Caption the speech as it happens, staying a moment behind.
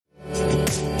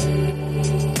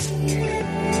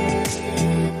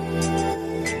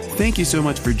Thank you so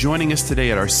much for joining us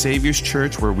today at our Savior's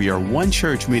Church, where we are one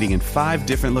church meeting in 5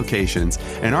 different locations.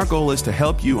 And our goal is to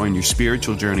help you on your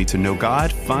spiritual journey to know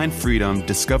God, find freedom,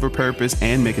 discover purpose,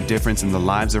 and make a difference in the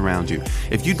lives around you.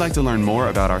 If you'd like to learn more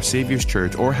about our Savior's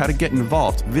Church or how to get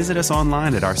involved, visit us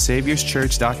online at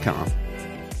oursaviorschurch.com.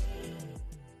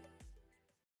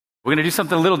 We're going to do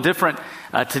something a little different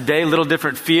today, a little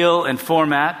different feel and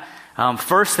format.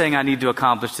 First thing I need to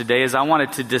accomplish today is I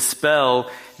wanted to dispel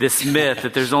this myth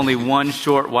that there's only one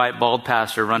short, white, bald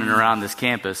pastor running around this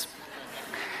campus.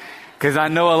 Because I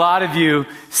know a lot of you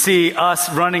see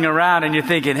us running around and you're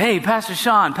thinking, hey, Pastor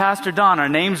Sean, Pastor Don, our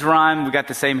names rhyme, we got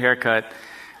the same haircut.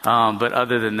 But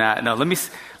other than that, no, let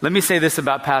me say this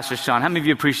about Pastor Sean. How many of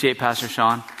you appreciate Pastor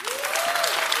Sean?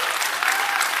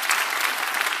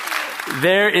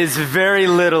 There is very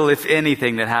little, if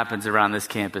anything, that happens around this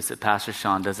campus that Pastor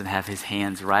Sean doesn't have his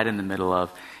hands right in the middle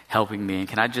of, helping me. And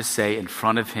can I just say, in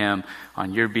front of him,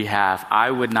 on your behalf,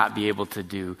 I would not be able to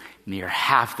do near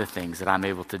half the things that I'm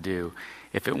able to do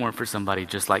if it weren't for somebody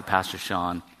just like Pastor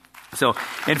Sean. So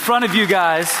in front of you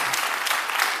guys,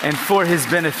 and for his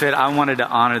benefit, I wanted to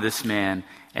honor this man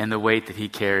and the weight that he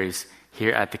carries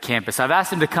here at the campus. I've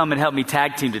asked him to come and help me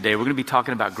tag team today. We're going to be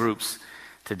talking about groups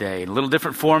today. In a little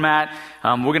different format.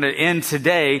 We're going to end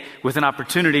today with an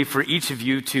opportunity for each of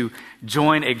you to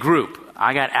join a group.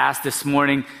 I got asked this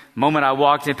morning, the moment I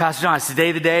walked in, Pastor John, is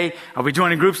today the day? Are we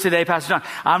joining groups today? Pastor John,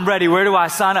 I'm ready. Where do I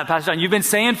sign up? Pastor John, you've been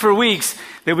saying for weeks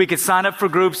that we could sign up for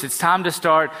groups. It's time to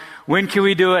start. When can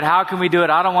we do it? How can we do it?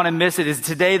 I don't want to miss it. Is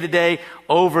today the day?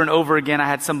 Over and over again. I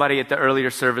had somebody at the earlier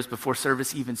service, before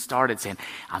service even started, saying,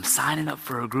 I'm signing up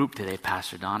for a group today,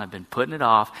 Pastor Don. I've been putting it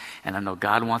off, and I know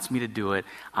God wants me to do it.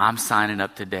 I'm signing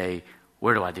up today.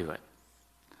 Where do I do it?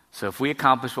 So if we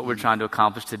accomplish what we're trying to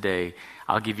accomplish today,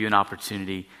 I'll give you an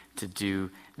opportunity to do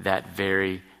that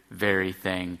very, very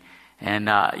thing. And,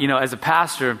 as a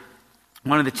pastor,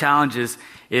 one of the challenges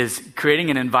is creating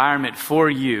an environment for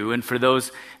you and for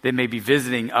those that may be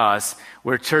visiting us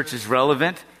where church is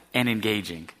relevant and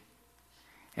engaging.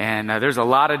 And there's a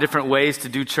lot of different ways to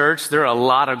do church. There are a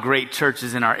lot of great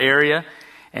churches in our area.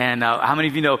 And how many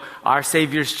of you know our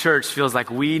Savior's Church feels like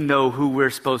we know who we're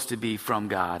supposed to be from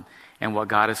God and what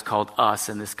God has called us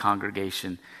in this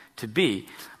congregation to be.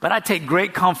 But I take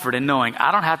great comfort in knowing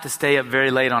I don't have to stay up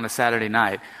very late on a Saturday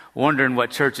night wondering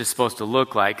what church is supposed to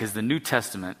look like, because the New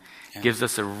Testament gives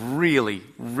us a really,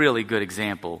 really good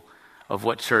example of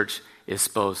what church is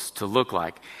supposed to look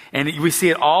like. And we see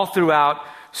it all throughout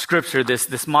Scripture,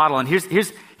 this model. And here's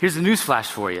the news flash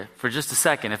for you for just a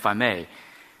second, if I may.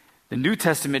 The New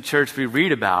Testament church we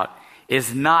read about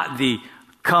is not the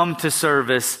come to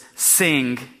service,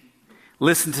 sing,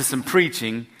 listen to some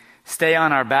preaching, stay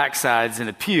on our backsides in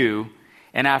a pew,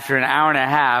 and after an hour and a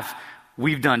half,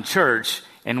 we've done church,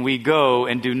 and we go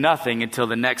and do nothing until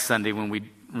the next Sunday when we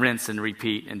rinse and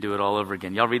repeat and do it all over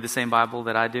again. Y'all read the same Bible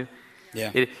that I do? Yeah.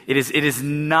 It is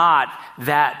not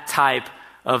that type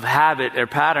of habit or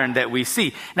pattern that we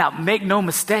see. Now, make no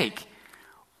mistake,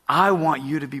 I want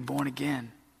you to be born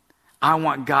again. I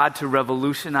want God to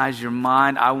revolutionize your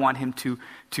mind. I want him to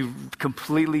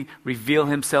completely reveal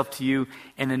himself to you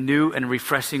in a new and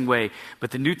refreshing way.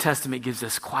 But the New Testament gives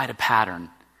us quite a pattern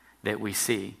that we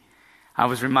see. I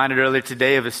was reminded earlier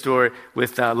today of a story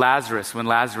with Lazarus, when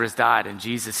Lazarus died and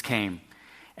Jesus came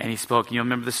and he spoke. You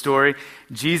remember the story?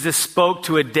 Jesus spoke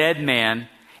to a dead man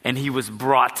and he was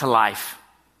brought to life.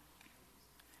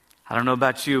 I don't know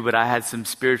about you, but I had some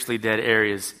spiritually dead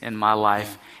areas in my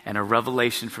life, and a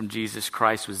revelation from Jesus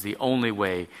Christ was the only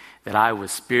way that I was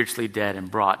spiritually dead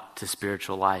and brought to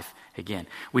spiritual life again.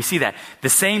 We see that. The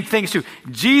same thing is true.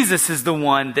 Jesus is the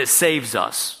one that saves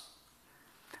us.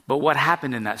 But what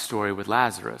happened in that story with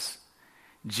Lazarus?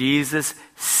 Jesus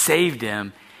saved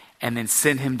him and then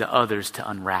sent him to others to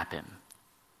unwrap him.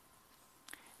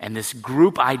 And this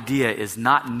group idea is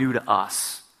not new to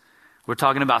us. We're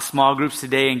talking about small groups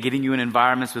today and getting you in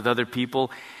environments with other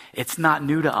people. It's not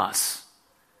new to us.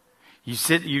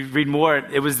 You read more.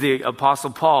 It was the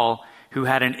Apostle Paul who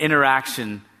had an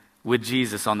interaction with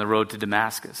Jesus on the road to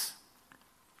Damascus.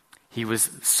 He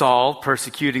was Saul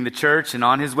persecuting the church, and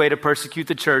on his way to persecute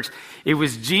the church, it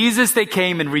was Jesus that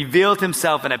came and revealed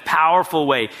himself in a powerful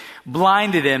way,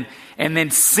 blinded him, and then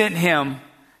sent him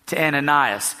to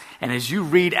Ananias. And as you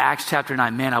read Acts chapter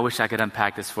 9, man, I wish I could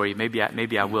unpack this for you. Maybe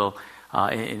I will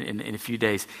in a few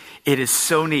days. It is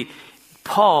so neat.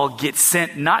 Paul gets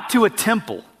sent not to a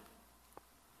temple.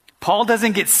 Paul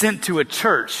doesn't get sent to a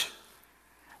church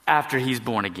after he's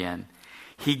born again.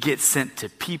 He gets sent to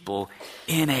people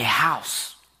in a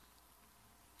house.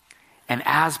 And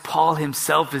as Paul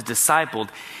himself is discipled,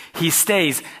 he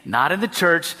stays not in the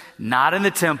church, not in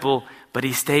the temple, but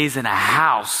he stays in a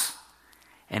house.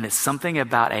 And it's something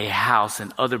about a house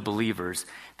and other believers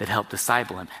that help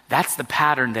disciple him. That's the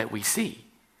pattern that we see.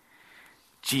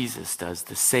 Jesus does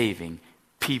the saving,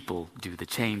 people do the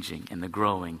changing and the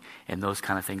growing and those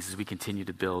kind of things as we continue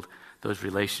to build those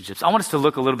relationships. I want us to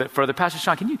look a little bit further. Pastor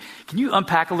Sean, can you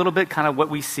unpack a little bit kind of what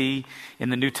we see in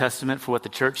the New Testament for what the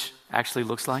church actually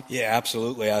looks like? Yeah,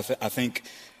 absolutely. I think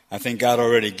God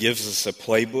already gives us a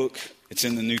playbook. It's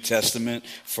in the New Testament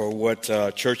for what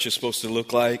church is supposed to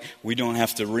look like. We don't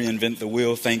have to reinvent the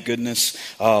wheel, thank goodness.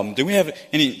 Do we have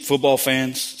any football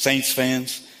fans, Saints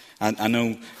fans? I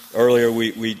know earlier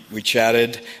we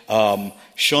chatted.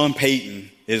 Sean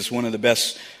Payton is one of the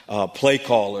best play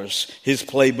callers. His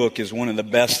playbook is one of the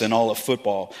best in all of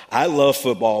football. I love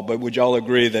football, but would y'all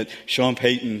agree that Sean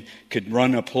Payton could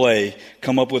run a play,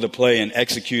 come up with a play, and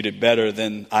execute it better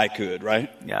than I could,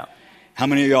 right? Yeah. How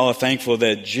many of y'all are thankful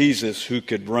that Jesus, who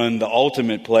could run the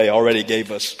ultimate play, already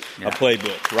gave us a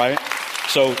playbook, right?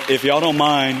 So if y'all don't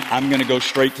mind, I'm going to go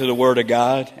straight to the Word of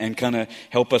God and kind of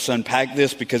help us unpack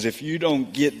this, because if you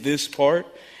don't get this part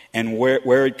and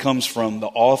where it comes from, the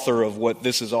author of what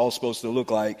this is all supposed to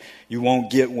look like, you won't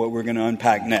get what we're going to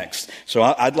unpack next. So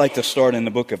I'd like to start in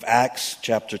the book of Acts,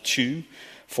 chapter 2,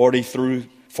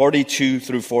 42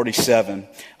 through 47.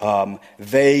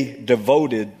 They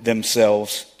devoted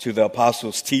themselves to the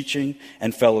apostles' teaching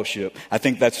and fellowship. I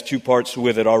think that's two parts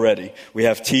with it already. We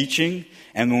have teaching,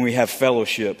 and then we have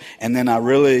fellowship. And then I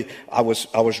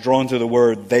was drawn to the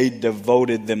word, they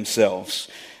devoted themselves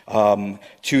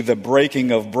to the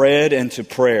breaking of bread and to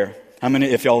prayer. How many,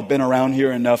 if y'all have been around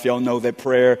here enough, y'all know that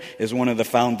prayer is one of the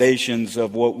foundations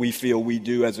of what we feel we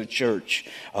do as a church.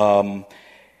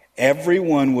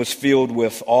 Everyone was filled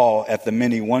with awe at the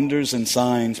many wonders and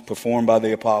signs performed by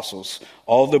the apostles.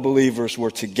 All the believers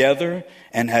were together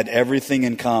and had everything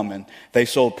in common. They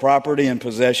sold property and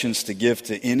possessions to give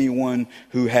to anyone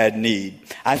who had need.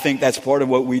 I think that's part of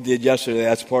what we did yesterday.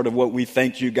 That's part of what we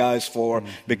thank you guys for,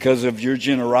 because of your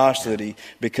generosity,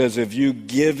 because of you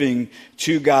giving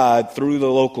to God through the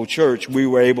local church. We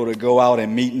were able to go out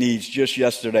and meet needs just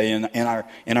yesterday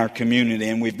in our community,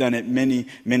 and we've done it many,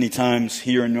 many times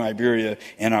here in Iberia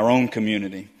in our own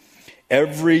community.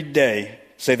 Every day,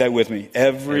 say that with me,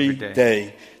 every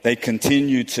day they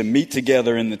continued to meet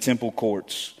together in the temple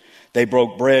courts. They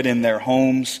broke bread in their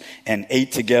homes and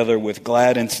ate together with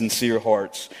glad and sincere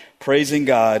hearts, praising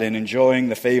God and enjoying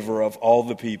the favor of all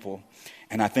the people.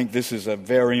 And I think this is a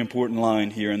very important line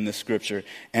here in this scripture.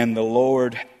 And the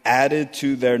Lord added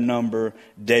to their number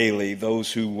daily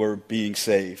those who were being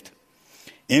saved.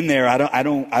 In there, I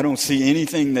don't see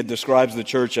anything that describes the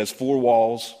church as four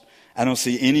walls. I don't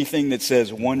see anything that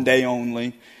says one day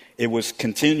only. It was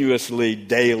continuously,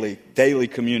 daily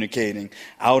communicating,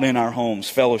 out in our homes,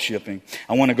 fellowshipping.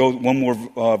 I want to go one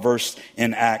more verse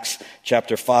in Acts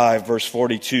chapter 5, verse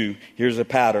 42. Here's a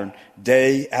pattern.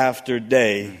 Day after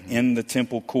day in the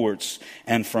temple courts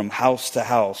and from house to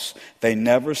house, they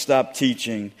never stopped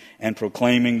teaching and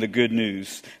proclaiming the good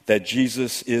news that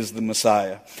Jesus is the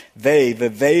Messiah. The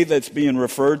they that's being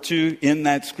referred to in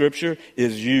that scripture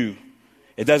is you.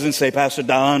 It doesn't say Pastor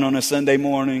Don on a Sunday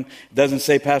morning. It doesn't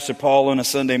say Pastor Paul on a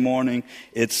Sunday morning.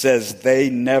 It says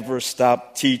they never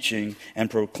stopped teaching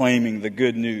and proclaiming the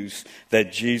good news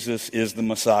that Jesus is the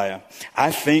Messiah.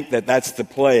 I think that's the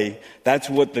play.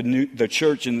 That's what the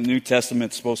church in the New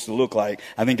Testament is supposed to look like.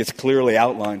 I think it's clearly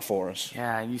outlined for us.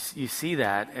 Yeah, you see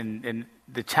that. And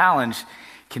the challenge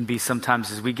can be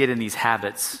sometimes as we get in these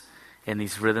habits and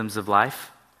these rhythms of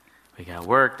life. We got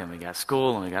work, then we got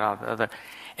school, and we got all the other.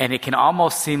 And it can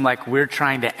almost seem like we're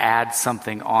trying to add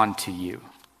something onto you.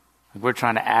 Like we're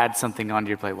trying to add something onto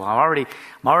your plate. Well, I'm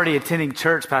already attending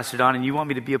church, Pastor Don, and you want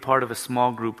me to be a part of a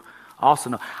small group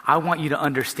also. No, I want you to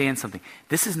understand something.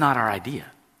 This is not our idea.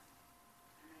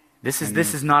 This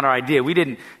is not our idea. We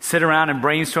didn't sit around and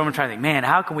brainstorm and try to think, man,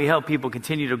 how can we help people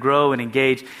continue to grow and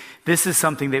engage? This is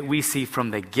something that we see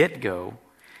from the get-go.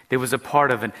 That was a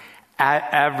part of an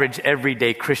average,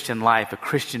 everyday Christian life, a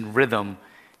Christian rhythm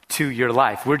to your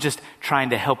life. We're just trying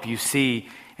to help you see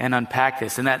and unpack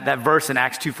this. And that verse in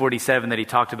Acts 2:47 that he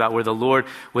talked about, where the Lord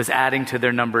was adding to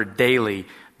their number daily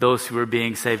those who were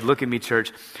being saved. Look at me,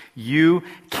 church. You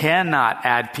cannot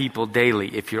add people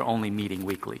daily if you're only meeting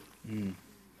weekly.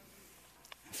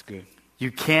 That's good.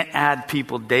 You can't add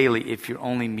people daily if you're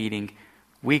only meeting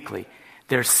weekly.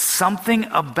 There's something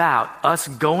about us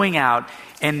going out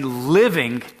and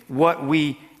living what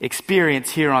we experience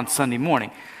here on Sunday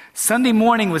morning. Sunday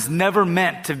morning was never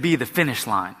meant to be the finish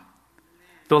line.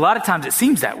 Though a lot of times it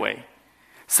seems that way.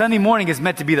 Sunday morning is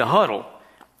meant to be the huddle.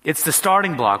 It's the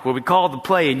starting block where we call the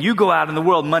play and you go out in the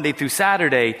world Monday through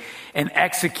Saturday and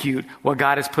execute what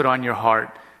God has put on your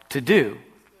heart to do.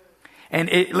 And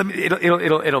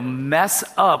it'll mess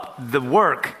up the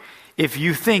work if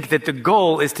you think that the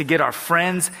goal is to get our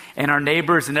friends and our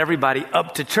neighbors and everybody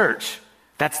up to church.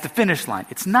 That's the finish line.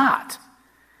 It's not.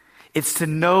 It's to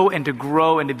know and to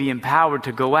grow and to be empowered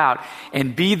to go out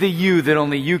and be the you that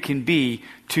only you can be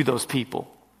to those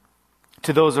people,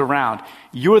 to those around.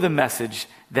 You're the message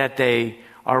that they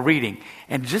are reading.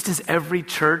 And just as every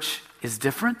church is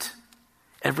different,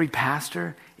 every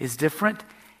pastor is different,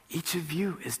 each of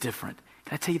you is different.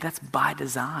 Can I tell you, that's by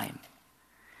design.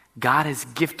 God has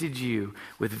gifted you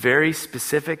with very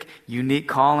specific, unique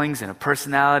callings and a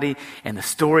personality and the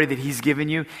story that he's given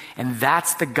you. And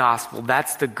that's the gospel.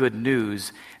 That's the good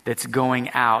news that's going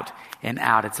out and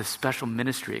out. It's a special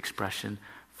ministry expression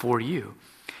for you.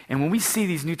 And when we see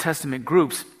these New Testament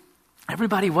groups,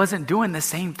 everybody wasn't doing the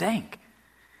same thing.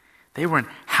 They were in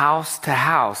house to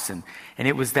house. And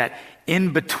it was that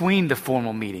in between the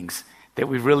formal meetings that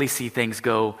we really see things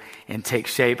go and take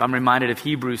shape. I'm reminded of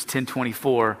Hebrews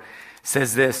 10:24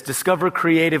 says this: discover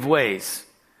creative ways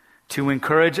to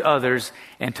encourage others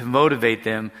and to motivate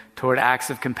them toward acts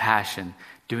of compassion,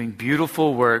 doing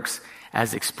beautiful works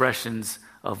as expressions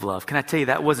of love. Can I tell you,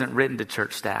 that wasn't written to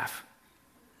church staff.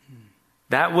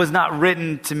 That was not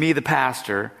written to me, the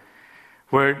pastor,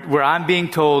 where I'm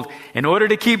being told, in order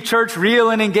to keep church real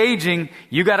and engaging,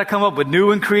 you got to come up with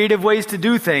new and creative ways to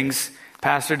do things.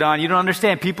 Pastor Don, you don't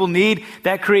understand. People need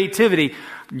that creativity.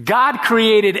 God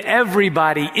created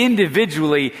everybody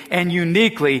individually and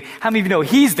uniquely. How many of you know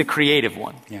he's the creative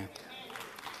one? Yeah.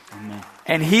 Amen.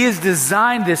 And he has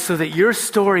designed this so that your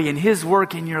story and his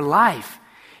work in your life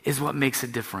is what makes a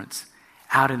difference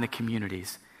out in the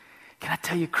communities. Can I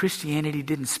tell you, Christianity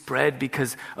didn't spread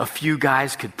because a few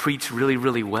guys could preach really,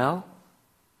 really well.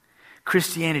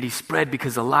 Christianity spread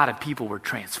because a lot of people were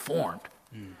transformed.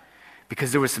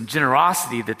 Because there was some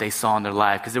generosity that they saw in their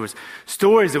life, because there was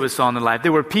stories that we saw in their life.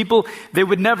 There were people that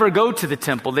would never go to the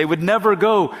temple. They would never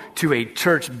go to a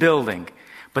church building.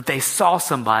 But they saw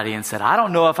somebody and said, I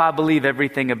don't know if I believe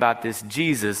everything about this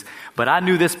Jesus, but I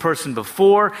knew this person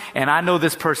before and I know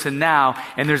this person now,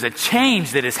 and there's a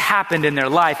change that has happened in their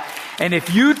life. And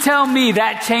if you tell me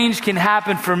that change can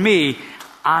happen for me,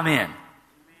 I'm in.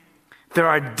 There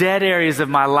are dead areas of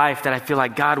my life that I feel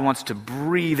like God wants to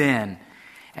breathe in.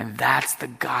 And that's the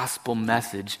gospel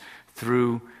message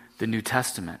through the New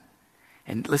Testament.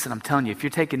 And listen, I'm telling you, if you're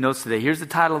taking notes today, here's the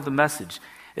title of the message.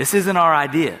 This isn't our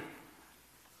idea.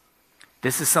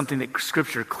 This is something that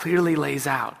Scripture clearly lays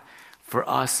out for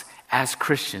us as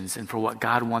Christians and for what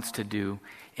God wants to do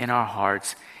in our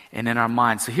hearts and in our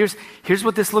minds. So here's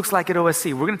what this looks like at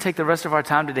OSC. We're going to take the rest of our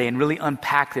time today and really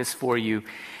unpack this for you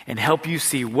and help you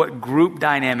see what group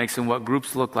dynamics and what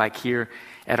groups look like here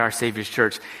at our Savior's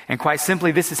Church. And quite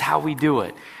simply, this is how we do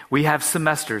it. We have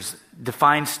semesters,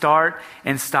 defined start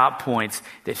and stop points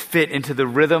that fit into the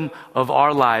rhythm of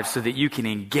our lives so that you can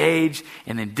engage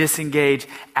and then disengage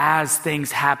as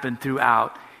things happen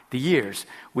throughout the years.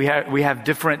 We have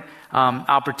different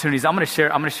opportunities. I'm going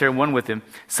to share one with them.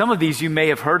 Some of these you may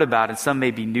have heard about and some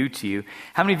may be new to you.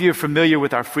 How many of you are familiar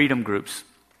with our freedom groups?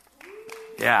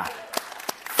 Yeah.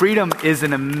 Freedom is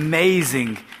an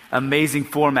amazing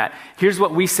format. Here's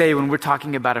what we say when we're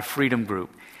talking about a freedom group.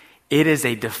 It is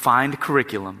a defined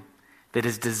curriculum that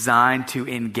is designed to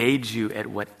engage you at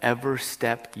whatever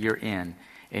step you're in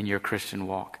your Christian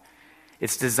walk.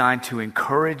 It's designed to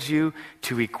encourage you,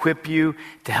 to equip you,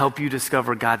 to help you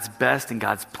discover God's best and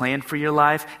God's plan for your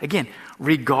life. Again,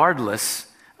 regardless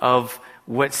of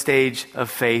what stage of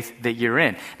faith that you're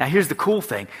in. Now, here's the cool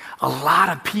thing. A lot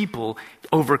of people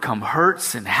overcome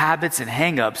hurts and habits and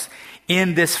hang-ups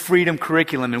in this freedom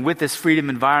curriculum and with this freedom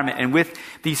environment and with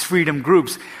these freedom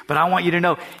groups. But I want you to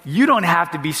know, you don't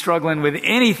have to be struggling with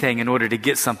anything in order to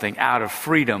get something out of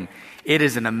freedom. It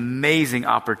is an amazing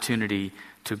opportunity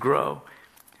to grow.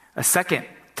 A second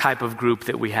type of group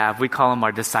that we have, we call them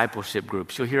our discipleship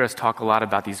groups. You'll hear us talk a lot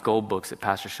about these gold books that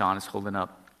Pastor Sean is holding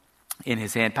up in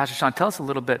his hand. Pastor Sean, tell us a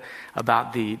little bit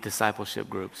about the discipleship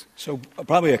groups. So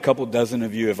probably a couple dozen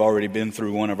of you have already been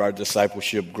through one of our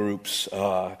discipleship groups,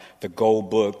 the Gold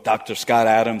Book. Dr. Scott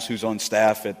Adams, who's on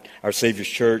staff at our Savior's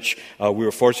Church, we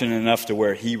were fortunate enough to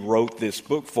where he wrote this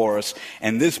book for us.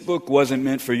 And this book wasn't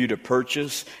meant for you to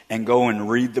purchase and go and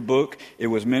read the book. It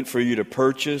was meant for you to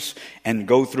purchase and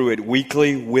go through it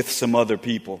weekly with some other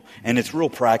people. And it's real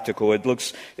practical. It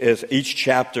looks as each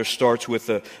chapter starts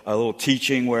with a little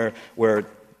teaching where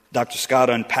Dr. Scott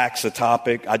unpacks a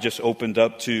topic. I just opened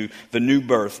up to the new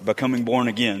birth, becoming born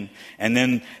again. And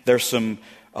then there's some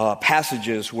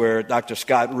passages where Dr.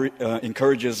 Scott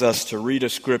encourages us to read a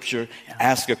scripture,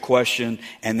 ask a question,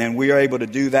 and then we are able to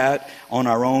do that on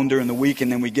our own during the week,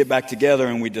 and then we get back together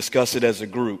and we discuss it as a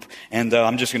group. And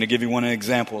I'm just going to give you one of the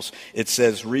examples. It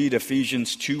says, read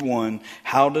Ephesians 2:1.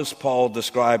 How does Paul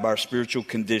describe our spiritual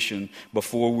condition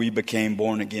before we became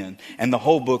born again? And the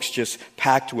whole book's just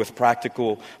packed with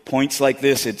practical points like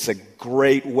this. It's a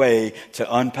great way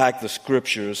to unpack the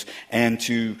scriptures and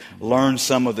to learn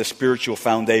some of the spiritual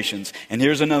foundations. And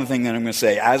here's another thing that I'm going to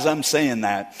say. As I'm saying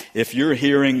that, if you're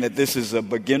hearing that this is a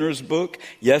beginner's book,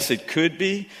 yes, it could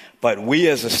be, but we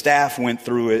as a staff went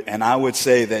through it, and I would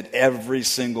say that every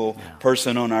single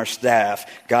person on our staff,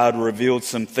 God revealed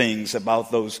some things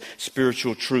about those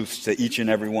spiritual truths to each and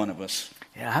every one of us.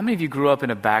 Yeah, how many of you grew up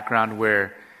in a background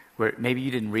where maybe you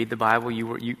didn't read the Bible,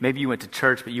 maybe you went to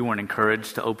church, but you weren't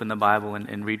encouraged to open the Bible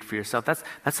and read for yourself?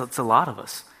 That's a lot of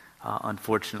us,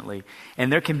 unfortunately.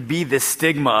 And there can be this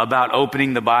stigma about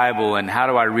opening the Bible and how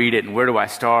do I read it and where do I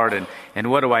start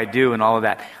and what do I do and all of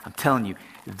that. I'm telling you,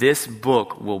 this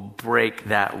book will break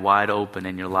that wide open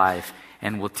in your life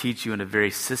and will teach you in a very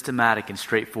systematic and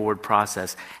straightforward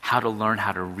process how to learn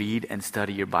how to read and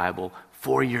study your Bible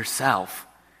for yourself.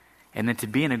 And then to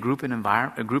be in a group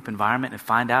environment and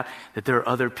find out that there are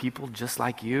other people just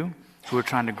like you who are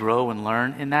trying to grow and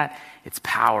learn in that, it's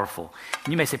powerful.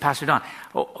 And you may say, Pastor Don,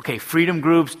 okay, freedom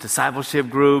groups, discipleship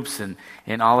groups,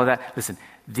 and all of that. Listen,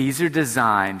 these are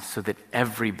designed so that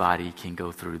everybody can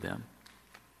go through them.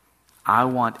 I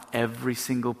want every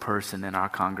single person in our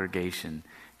congregation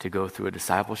to go through a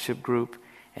discipleship group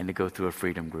and to go through a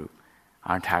freedom group.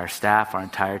 Our entire staff, our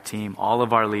entire team, all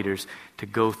of our leaders to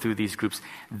go through these groups.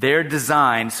 They're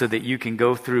designed so that you can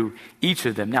go through each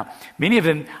of them. Now, many of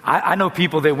them, I know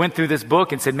people that went through this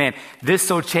book and said, man, this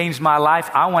so changed my life.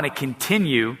 I want to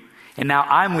continue. And now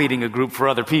I'm leading a group for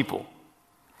other people.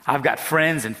 I've got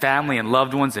friends and family and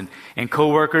loved ones and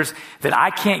coworkers that I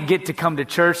can't get to come to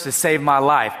church to save my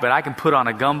life, but I can put on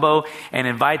a gumbo and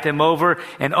invite them over.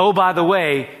 And oh, by the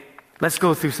way, let's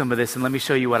go through some of this and let me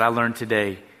show you what I learned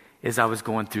today as I was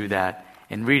going through that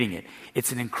and reading it.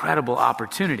 It's an incredible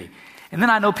opportunity. And then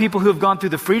I know people who have gone through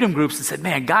the freedom groups and said,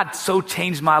 man, God so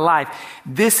changed my life.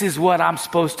 This is what I'm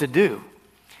supposed to do.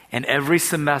 And every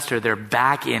semester they're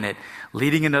back in it,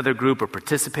 leading another group or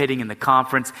participating in the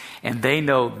conference, and they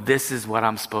know this is what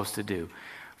I'm supposed to do.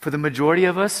 For the majority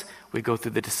of us, we go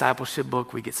through the discipleship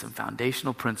book, we get some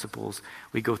foundational principles,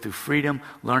 we go through freedom,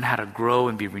 learn how to grow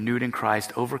and be renewed in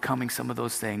Christ, overcoming some of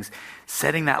those things,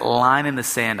 setting that line in the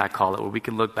sand, I call it, where we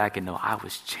can look back and know I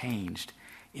was changed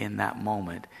in that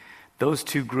moment. Those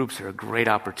two groups are a great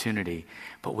opportunity,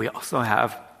 but we also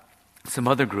have some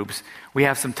other groups. We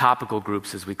have some topical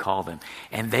groups, as we call them,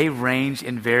 and they range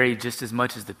and vary just as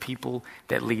much as the people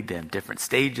that lead them. Different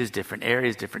stages, different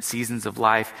areas, different seasons of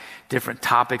life, different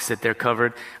topics that they'll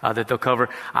cover.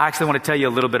 I actually want to tell you a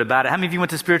little bit about it. How many of you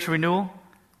went to Spiritual Renewal?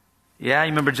 Yeah,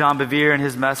 you remember John Bevere and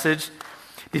his message?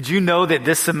 Did you know that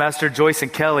this semester Joyce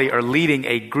and Kelly are leading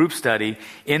a group study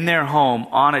in their home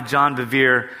on a John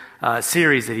Bevere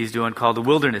series that he's doing called the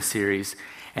Wilderness Series?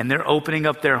 And they're opening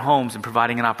up their homes and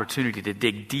providing an opportunity to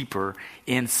dig deeper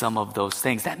in some of those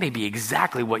things. That may be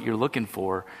exactly what you're looking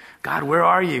for. God, where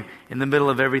are you in the middle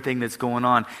of everything that's going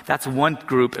on? That's one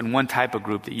group and one type of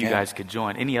group that you guys could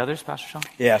join. Any others, Pastor Sean?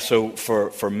 Yeah, so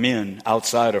for men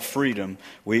outside of freedom,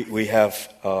 we have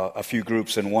a few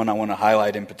groups, and one I want to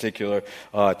highlight in particular.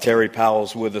 Terry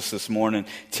Powell's with us this morning.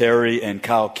 Terry and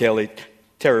Kyle Kelly.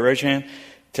 Terry, raise your hand.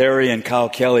 Terry and Kyle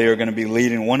Kelly are going to be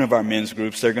leading one of our men's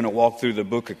groups. They're going to walk through the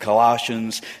book of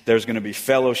Colossians. There's going to be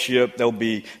fellowship. They'll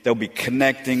be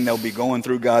connecting. They'll be going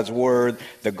through God's word.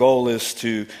 The goal is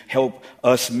to help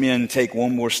us men take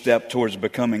one more step towards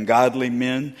becoming godly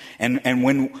men. And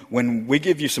when we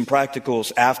give you some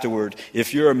practicals afterward,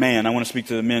 if you're a man, I want to speak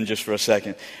to the men just for a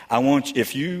second.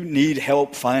 If you need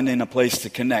help finding a place to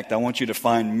connect, I want you to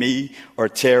find me or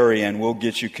Terry, and we'll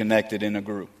get you connected in a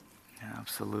group.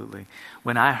 Absolutely.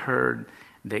 When I heard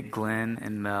that Glenn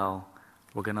and Mel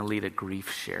were going to lead a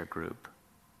grief share group,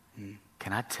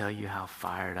 can I tell you how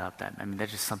fired up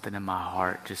that's just something in my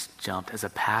heart just jumped. As a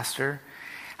pastor,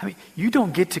 you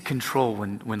don't get to control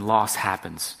when loss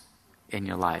happens in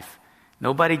your life.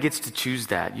 Nobody gets to choose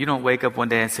that. You don't wake up one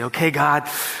day and say, okay, God,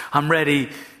 I'm ready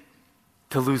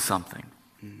to lose something.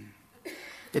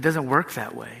 It doesn't work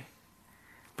that way.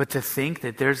 But to think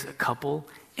that there's a couple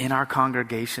in our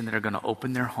congregation that are going to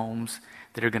open their homes,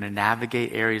 that are going to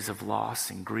navigate areas of loss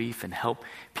and grief and help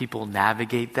people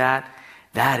navigate that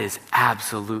is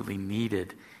absolutely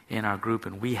needed in our group,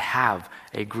 and we have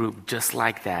a group just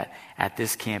like that at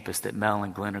this campus that Mel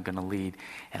and Glenn are going to lead.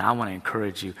 And I want to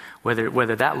encourage you,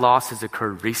 whether that loss has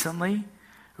occurred recently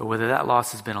or whether that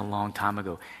loss has been a long time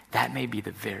ago, that may be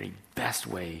the very best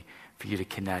way for you to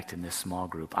connect in this small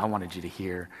group. I wanted you to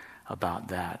hear about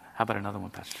that. How about another one,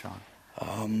 Pastor Sean?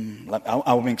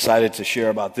 I'm excited to share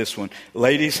about this one.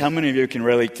 Ladies, how many of you can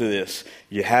relate to this?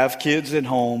 You have kids at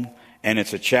home, and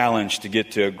it's a challenge to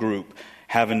get to a group,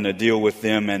 having to deal with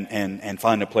them and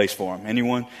find a place for them.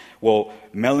 Anyone? Well,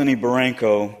 Melanie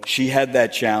Barranco, she had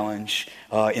that challenge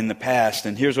in the past,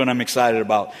 and here's what I'm excited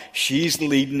about. She's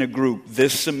leading a group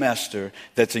this semester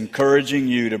that's encouraging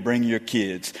you to bring your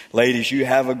kids. Ladies, you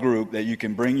have a group that you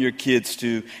can bring your kids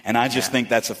to, and I just think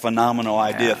that's a phenomenal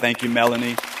idea. Yeah. Thank you,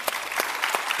 Melanie.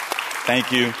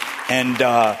 Thank you. And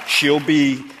she'll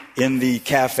be in the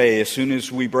cafe as soon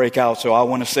as we break out. So I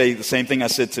want to say the same thing I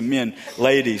said to men.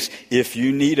 Ladies, if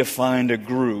you need to find a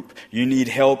group, you need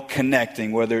help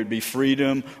connecting, whether it be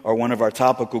Freedom or one of our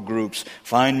topical groups,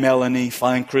 find Melanie,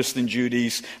 find Kristen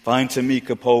Judy's, find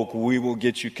Tamika Polk. We will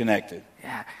get you connected.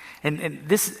 Yeah. And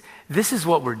this is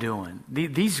what we're doing.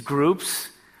 These groups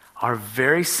are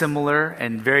very similar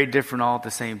and very different all at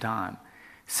the same time.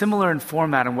 Similar in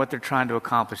format and what they're trying to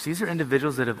accomplish. These are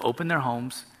individuals that have opened their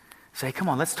homes, say, come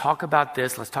on, let's talk about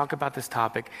this. Let's talk about this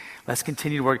topic. Let's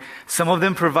continue to work. Some of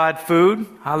them provide food.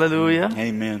 Hallelujah.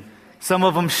 Amen. Some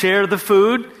of them share the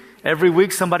food. Every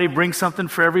week somebody brings something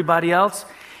for everybody else.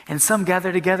 And some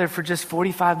gather together for just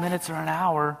 45 minutes or an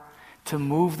hour to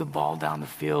move the ball down the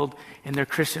field in their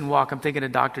Christian walk. I'm thinking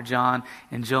of Dr. John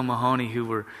and Jill Mahoney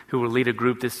who will lead a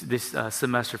group this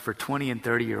semester for 20 and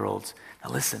 30-year-olds. Now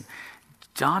listen,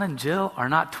 John and Jill are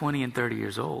not 20 and 30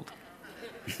 years old.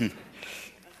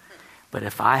 But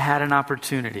if I had an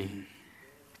opportunity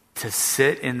to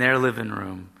sit in their living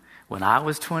room when I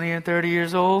was 20 and 30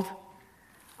 years old,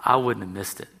 I wouldn't have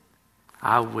missed it.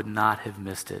 I would not have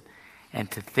missed it.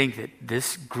 And to think that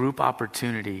this group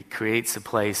opportunity creates a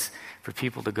place for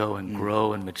people to go and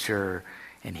grow and mature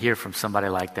and hear from somebody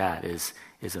like that is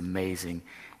amazing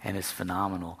and is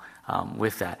phenomenal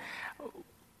with that.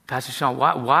 Pastor Sean,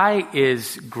 why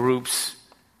is groups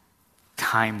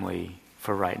timely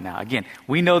for right now? Again,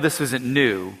 we know this isn't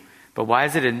new, but why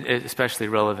is it especially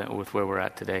relevant with where we're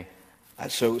at today?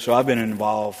 So I've been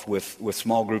involved with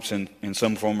small groups in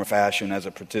some form or fashion as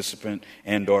a participant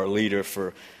and or leader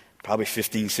for probably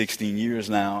 15, 16 years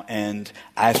now. And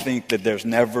I think that there's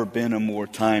never been a more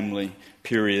timely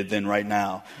period than right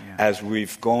now. Yeah. As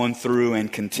we've gone through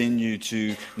and continue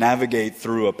to navigate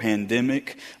through a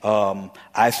pandemic,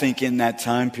 I think in that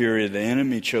time period, the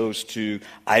enemy chose to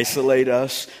isolate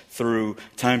us through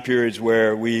time periods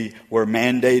where we were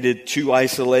mandated to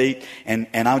isolate. And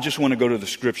I just want to go to the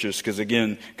scriptures because,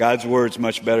 again, God's word's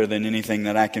much better than anything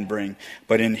that I can bring.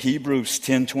 But in Hebrews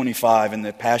 10:25, in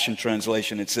the Passion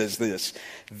Translation, it says this: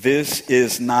 this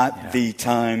is not the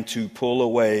time to pull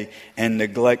away and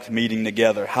neglect meeting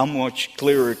together. How much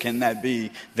clearer can that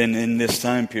be than in this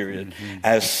time period?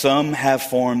 As some have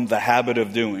formed the habit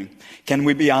of doing. Can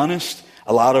we be honest?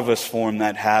 A lot of us formed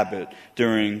that habit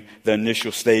during the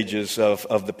initial stages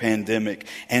of the pandemic.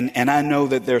 And I know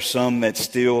that there's some that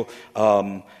still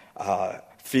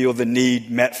feel the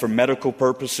need for medical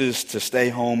purposes to stay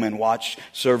home and watch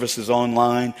services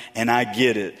online, and I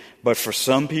get it. But for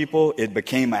some people, it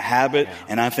became a habit,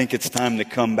 and I think it's time to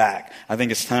come back. I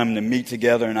think it's time to meet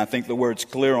together, and I think the word's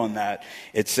clear on that.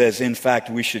 It says, in fact,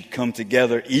 we should come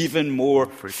together even more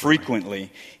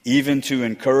frequently, even to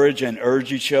encourage and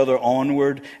urge each other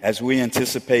onward as we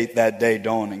anticipate that day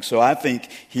dawning. So I think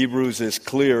Hebrews is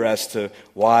clear as to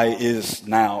why is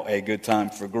now a good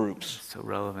time for groups. So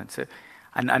relevant. So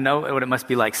I know what it must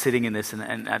be like sitting in this,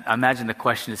 and I imagine the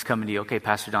question is coming to you, okay,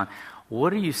 Pastor Don,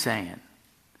 what are you saying?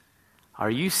 Are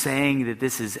you saying that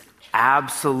this is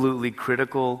absolutely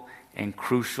critical and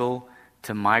crucial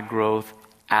to my growth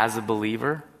as a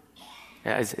believer?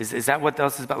 Is that what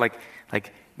else is about?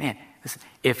 Like, man, listen,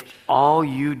 if all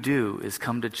you do is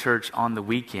come to church on the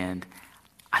weekend,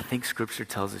 I think Scripture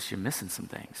tells us you're missing some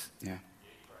things. Yeah.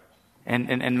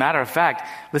 And matter of fact,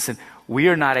 listen, we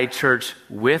are not a church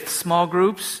with small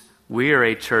groups. We are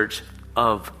a church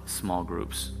of small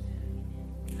groups.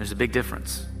 There's a big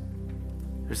difference.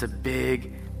 There's a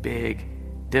big, big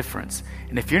difference.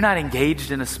 And if you're not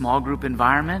engaged in a small group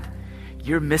environment,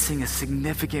 you're missing a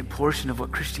significant portion of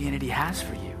what Christianity has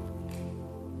for you.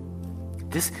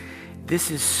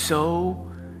 This is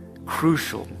so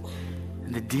crucial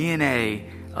in the DNA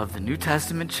of the New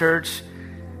Testament church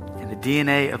and the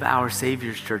DNA of our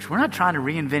Savior's church. We're not trying to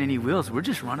reinvent any wheels. We're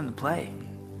just running the play.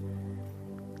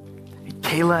 And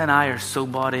Kayla and I are so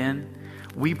bought in.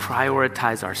 we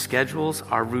prioritize our schedules,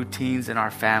 our routines, and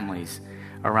our families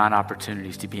around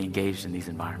opportunities to be engaged in these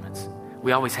environments.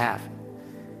 We always have.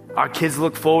 Our kids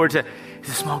look forward to, is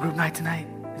it small group night tonight?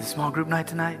 Is it small group night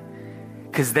tonight?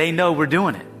 Because they know we're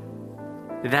doing it.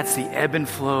 That's the ebb and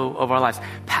flow of our lives.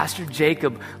 Pastor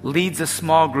Jacob leads a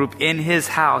small group in his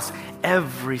house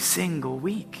every single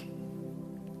week.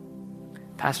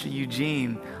 Pastor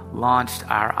Eugene launched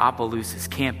our Opelousas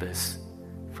campus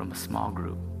from a small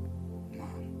group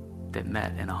that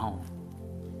met in a home.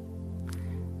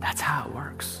 That's how it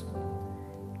works.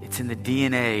 It's in the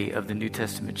DNA of the New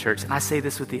Testament church. And I say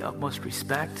this with the utmost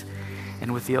respect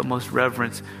and with the utmost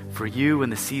reverence for you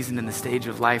and the season and the stage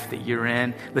of life that you're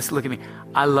in. Listen, look at me.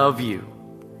 I love you.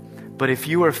 But if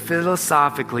you are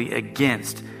philosophically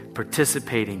against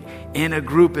participating in a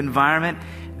group environment,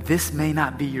 this may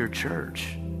not be your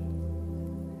church.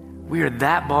 We are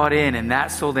that bought in and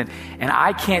that sold in. And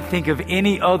I can't think of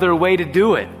any other way to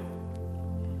do it.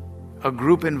 A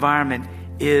group environment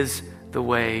is the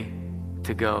way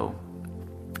to go.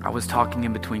 I was talking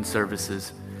in between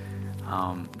services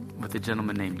with a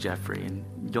gentleman named Jeffrey, and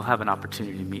you'll have an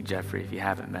opportunity to meet Jeffrey if you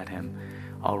haven't met him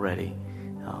already.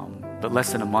 But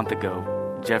less than a month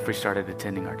ago, Jeffrey started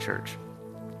attending our church.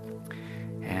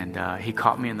 And he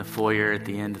caught me in the foyer at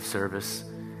the end of service,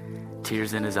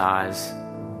 tears in his eyes,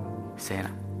 saying,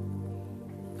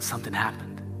 something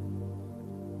happened.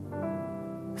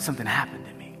 Something happened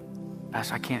to me.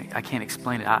 Pastor, I can't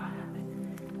explain it.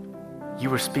 You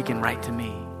were speaking right to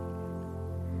me.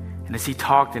 And as he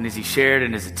talked and as he shared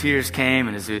and as the tears came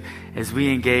and as we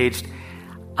engaged,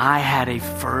 I had a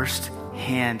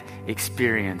first-hand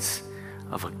experience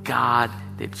of a God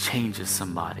that changes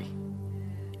somebody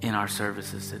in our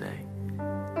services today.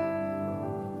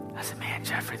 I said, man,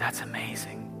 Jeffrey, that's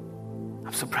amazing.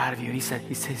 I'm so proud of you. And he said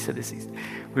this.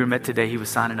 We were met today. He was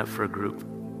signing up for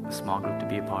a small group to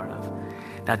be a part of.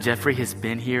 Now, Jeffrey has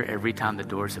been here every time the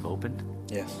doors have opened.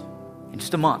 Yes. In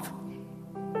just a month.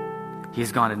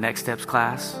 He's gone to Next Steps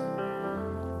class.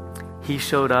 He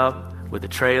showed up with a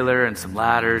trailer and some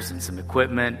ladders and some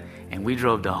equipment, and we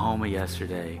drove to Houma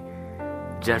yesterday.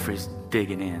 Jeffrey's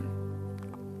digging in.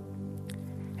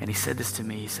 And he said this to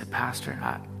me. He said, Pastor,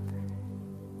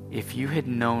 if you had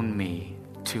known me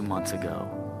 2 months ago,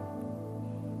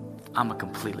 I'm a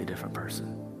completely different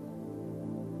person.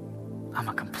 I'm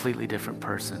a completely different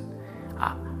person.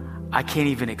 I can't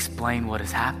even explain what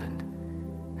has happened.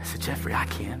 I said, Jeffrey, I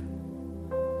can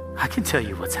tell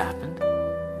you what's happened.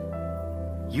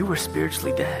 You were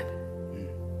spiritually dead.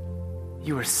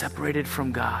 You were separated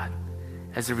from God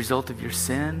as a result of your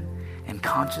sin and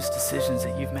conscious decisions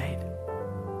that you've made.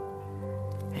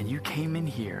 And you came in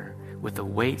here with a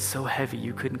weight so heavy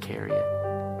you couldn't carry it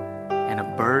and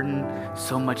a burden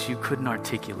so much you couldn't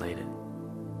articulate it.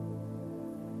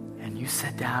 And you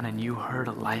sat down and you heard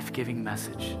a life-giving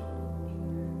message,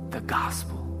 the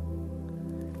gospel.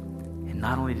 And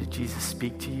not only did Jesus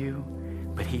speak to you,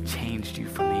 but he changed you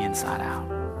from the inside out.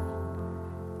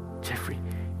 Jeffrey,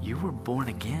 you were born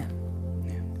again.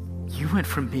 You went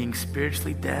from being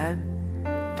spiritually dead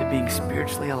to being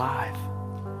spiritually alive.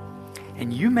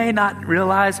 And you may not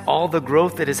realize all the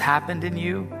growth that has happened in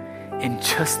you in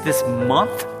just this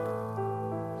month.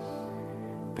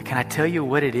 But can I tell you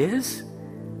what it is?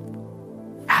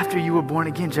 After you were born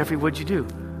again, Jeffrey, what'd you do?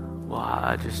 Well,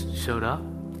 I just showed up.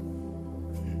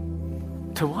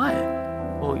 To what?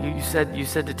 Well, you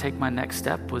said to take my next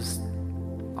step was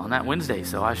on that Wednesday,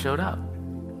 so I showed up.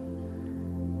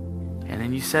 And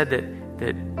then you said that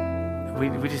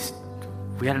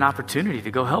we had an opportunity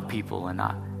to go help people, and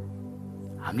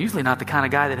I'm usually not the kind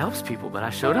of guy that helps people, but I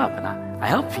showed up and I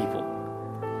helped people.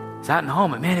 I was out in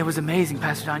Houma, man, it was amazing,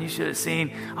 Pastor John. You should have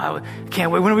seen. I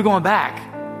can't wait. When are we going back?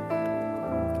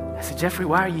 I said, Jeffrey,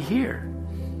 why are you here?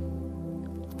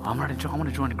 Well, I want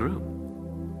to join a group.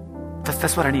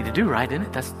 That's what I need to do, right?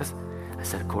 Isn't it? I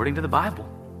said, according to the Bible.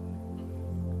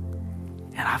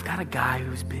 And I've got a guy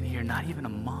who's been here not even a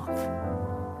month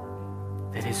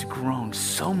that has grown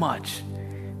so much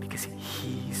because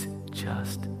he's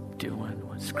just doing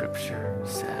what Scripture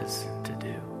says to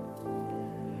do.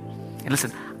 And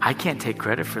listen, I can't take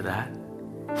credit for that.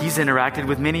 He's interacted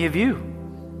with many of you.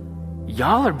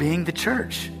 Y'all are being the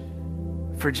church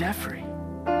for Jeffrey.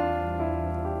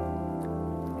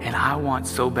 And I want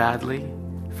so badly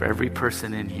for every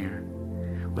person in here,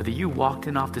 whether you walked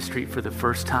in off the street for the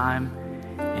first time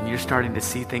and you're starting to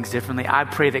see things differently, I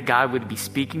pray that God would be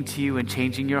speaking to you and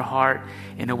changing your heart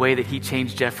in a way that he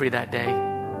changed Jeffrey that day.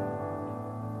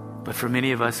 But for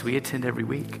many of us, we attend every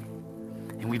week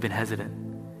and we've been hesitant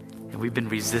and we've been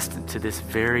resistant to this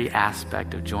very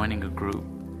aspect of joining a group.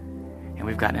 And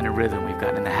we've gotten in a rhythm, we've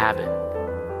gotten in the habit.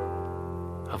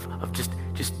 of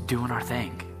just doing our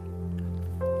thing.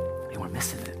 And we're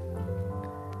missing it.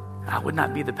 I would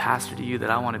not be the pastor to you that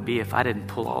I want to be if I didn't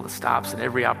pull all the stops and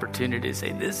every opportunity to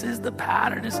say, this is the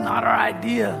pattern, it's not our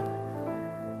idea.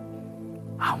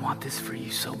 I want this for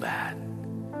you so bad.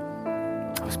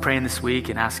 I was praying this week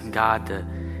and asking God to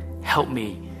help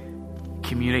me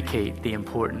communicate the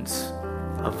importance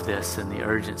of this and the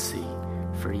urgency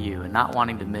for you and not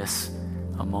wanting to miss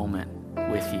a moment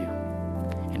with you.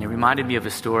 And it reminded me of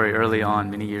a story early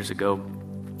on, many years ago.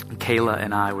 Kayla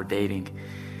and I were dating,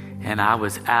 and I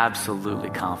was absolutely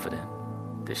confident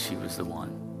that she was the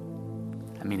one.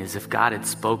 I mean, as if God had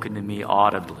spoken to me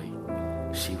audibly,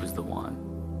 she was the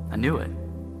one. I knew it.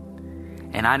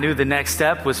 And I knew the next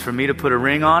step was for me to put a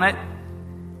ring on it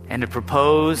and to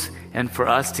propose and for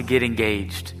us to get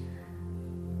engaged.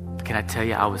 But can I tell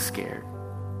you, I was scared.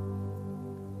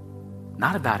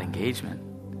 Not about engagement,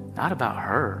 not about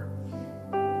her,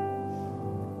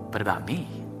 but about me.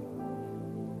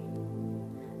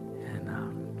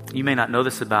 You may not know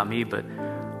this about me, but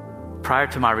prior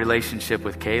to my relationship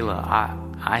with Kayla,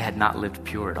 I had not lived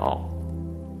pure at all.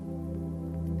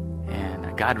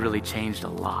 And God really changed a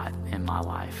lot in my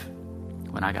life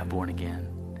when I got born again.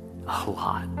 A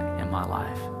lot in my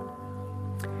life.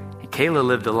 And Kayla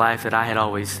lived a life that I had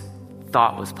always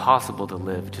thought was possible to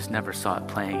live, just never saw it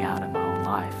playing out in my own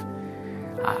life.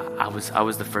 I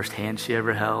was the first hand she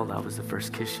ever held. I was the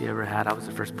first kiss she ever had. I was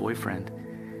the first boyfriend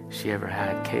she ever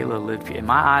had. Kayla lived, in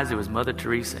my eyes, it was Mother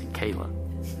Teresa and Kayla.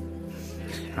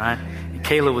 Right? And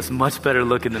Kayla was much better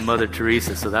looking than Mother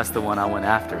Teresa, so that's the one I went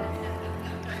after.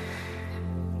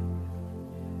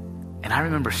 And I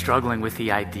remember struggling with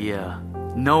the idea,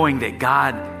 knowing that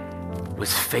God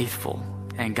was faithful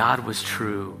and God was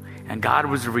true and God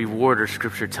was a rewarder,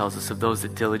 Scripture tells us, of those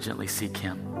that diligently seek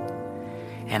Him.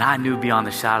 And I knew beyond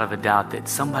the shadow of a doubt that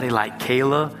somebody like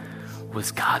Kayla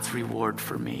was God's reward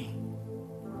for me.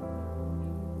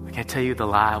 Can I tell you the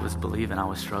lie I was believing, I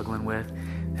was struggling with?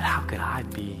 That how could I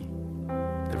be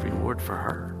the reward for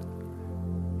her?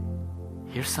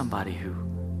 Here's somebody who,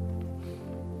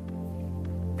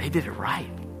 they did it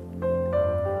right.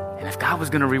 And if God was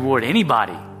going to reward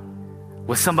anybody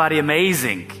with somebody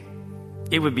amazing,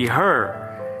 it would be her.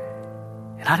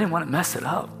 And I didn't want to mess it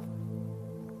up.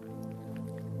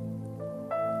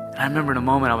 And I remember in a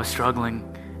moment I was struggling.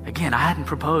 Again, I hadn't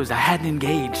proposed. I hadn't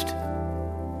engaged.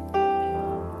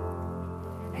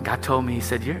 And God told me, He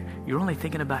said, you're only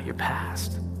thinking about your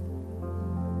past.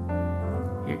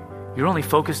 You're only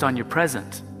focused on your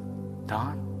present,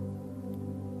 Don.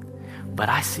 But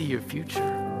I see your future.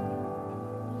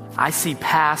 I see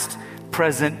past,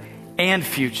 present, and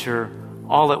future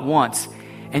all at once.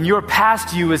 And your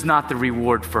past you is not the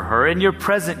reward for her, and your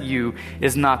present you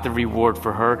is not the reward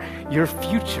for her. Your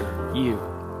future you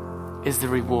is the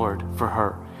reward for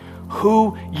her.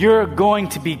 Who you're going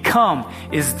to become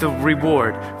is the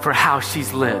reward for how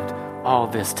she's lived all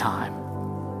this time.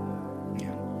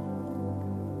 Yeah.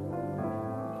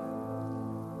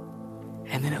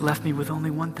 And then it left me with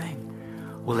only one thing.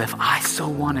 Well, if I so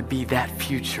want to be that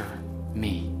future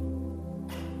me,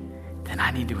 then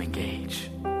I need to engage.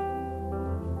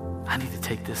 I need to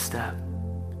take this step.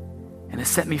 And it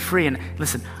set me free. And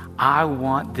listen, I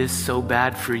want this so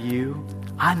bad for you.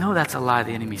 I know that's a lie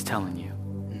the enemy's telling you.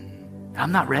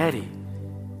 I'm not ready.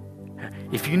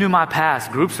 If you knew my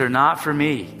past, groups are not for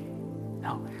me.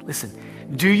 No, listen,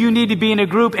 do you need to be in a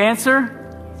group?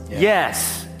 Answer?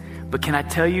 Yes. But can I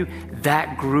tell you,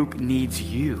 that group needs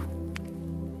you.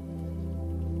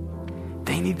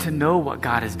 They need to know what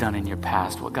God has done in your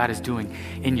past, what God is doing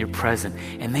in your present.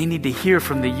 And they need to hear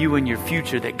from the you in your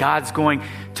future that God's going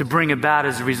to bring about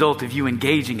as a result of you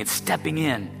engaging and stepping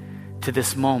in to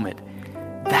this moment.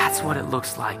 That's what it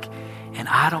looks like. And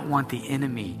I don't want the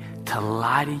enemy to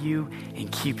lie to you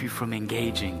and keep you from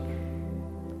engaging.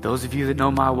 Those of you that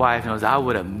know my wife knows I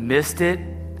would have missed it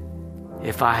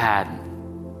if I hadn't.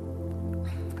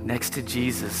 Next to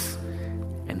Jesus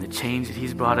and the change that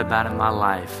He's brought about in my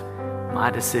life, my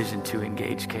decision to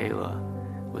engage Kayla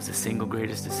was the single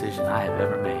greatest decision I have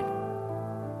ever made.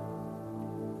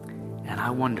 And I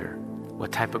wonder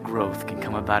what type of growth can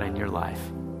come about in your life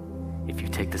if you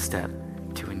take the step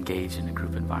to engage in a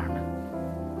group environment.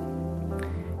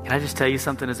 Can I just tell you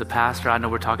something as a pastor? I know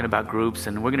we're talking about groups,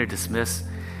 and we're going to dismiss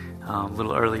a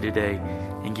little early today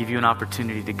and give you an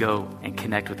opportunity to go and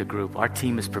connect with a group. Our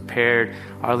team is prepared.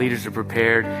 Our leaders are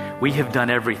prepared. We have done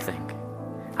everything.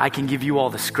 I can give you all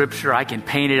the scripture. I can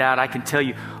paint it out. I can tell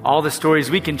you all the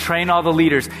stories. We can train all the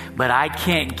leaders, but I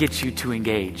can't get you to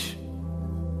engage.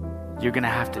 You're going to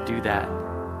have to do that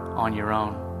on your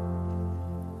own.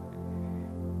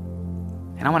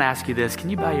 And I want to ask you this. Can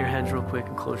you bow your heads real quick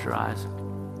and close your eyes?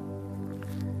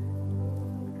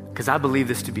 Because I believe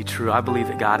this to be true. I believe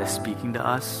that God is speaking to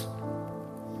us.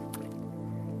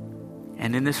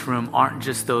 And in this room aren't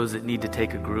just those that need to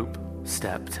take a group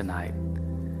step tonight.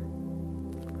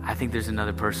 I think there's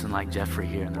another person like Jeffrey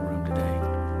here in the room today.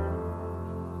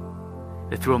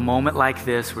 That through a moment like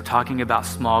this, we're talking about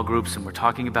small groups and we're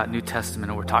talking about New Testament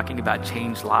and we're talking about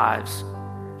changed lives.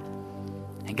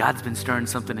 And God's been stirring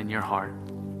something in your heart.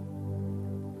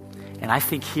 And I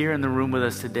think here in the room with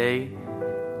us today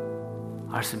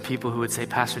are some people who would say,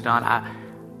 Pastor Don,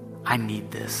 I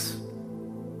need this.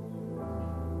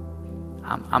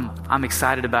 I'm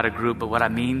excited about a group, but what I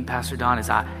mean, Pastor Don,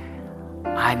 is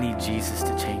I need Jesus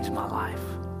to change my life.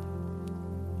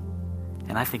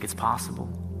 And I think it's possible.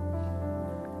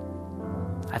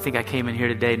 I think I came in here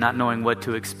today not knowing what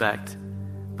to expect,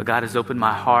 but God has opened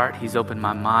my heart. He's opened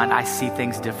my mind. I see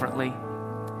things differently.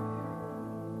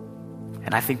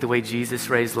 And I think the way Jesus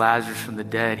raised Lazarus from the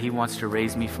dead, he wants to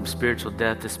raise me from spiritual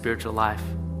death to spiritual life.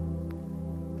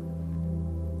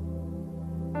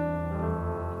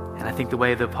 And I think the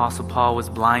way the Apostle Paul was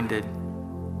blinded,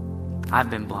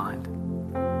 I've been blind.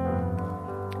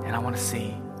 And I want to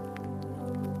see.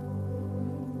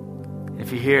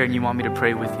 If you're here and you want me to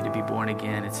pray with you to be born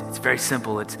again, it's very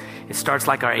simple. It starts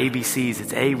like our ABCs.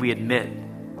 It's A, we admit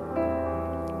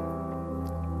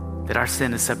that our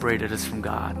sin has separated us from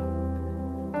God,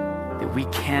 that we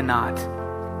cannot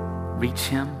reach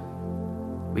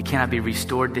him, we cannot be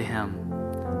restored to him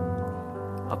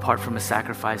apart from a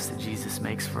sacrifice that Jesus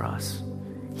makes for us.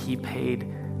 He paid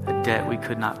a debt we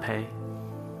could not pay.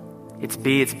 It's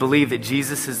B, it's believe that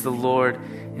Jesus is the Lord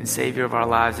and Savior of our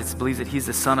lives. It's believe that he's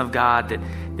the Son of God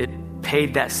that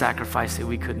paid that sacrifice that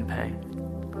we couldn't pay.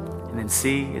 And then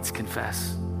C, it's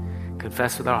confess.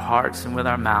 Confess with our hearts and with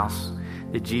our mouths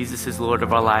that Jesus is Lord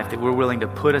of our life, that we're willing to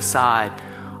put aside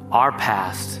our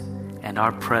past and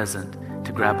our present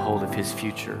to grab hold of his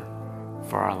future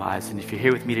for our lives. And if you're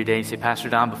here with me today and you say, Pastor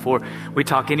Don, before we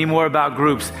talk any more about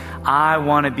groups, I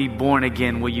want to be born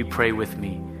again. Will you pray with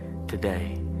me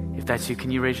today? If that's you,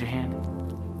 can you raise your hand?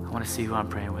 I want to see who I'm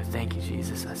praying with. Thank you,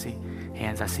 Jesus. I see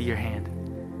hands. I see your hand.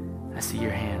 I see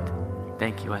your hand.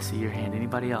 Thank you. I see your hand.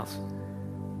 Anybody else?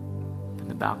 In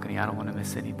the balcony, I don't want to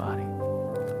miss anybody.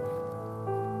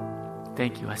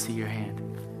 Thank you. I see your hand.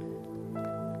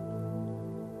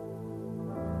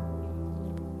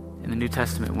 In the New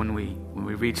Testament, when we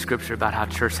read scripture about how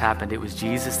church happened, it was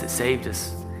Jesus that saved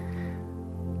us.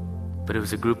 But it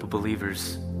was a group of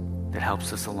believers that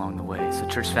helps us along the way. So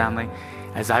church family,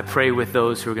 as I pray with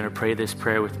those who are going to pray this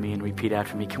prayer with me and repeat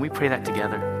after me, can we pray that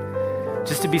together?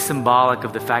 Just to be symbolic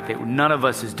of the fact that none of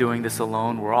us is doing this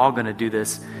alone. We're all going to do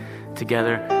this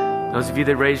together. Those of you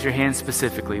that raised your hand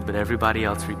specifically, but everybody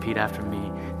else, repeat after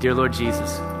me. Dear Lord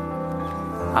Jesus,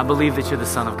 I believe that you're the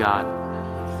Son of God.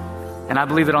 And I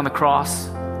believe that on the cross,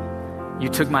 you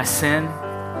took my sin,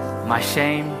 my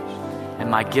shame,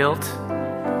 and my guilt,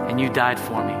 and you died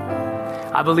for me.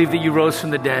 I believe that you rose from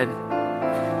the dead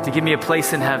to give me a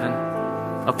place in heaven,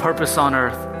 a purpose on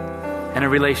earth, and a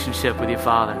relationship with your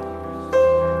Father.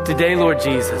 Today, Lord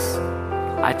Jesus,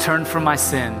 I turn from my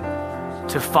sin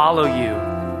to follow you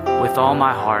with all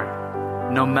my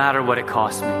heart, no matter what it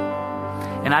costs me.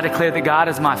 And I declare that God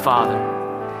is my Father,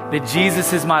 that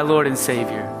Jesus is my Lord and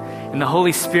Savior, and the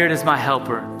Holy Spirit is my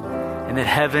helper, and that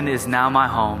heaven is now my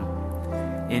home.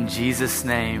 In Jesus'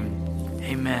 name,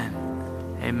 amen.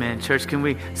 Amen. Church, can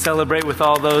we celebrate with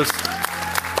all those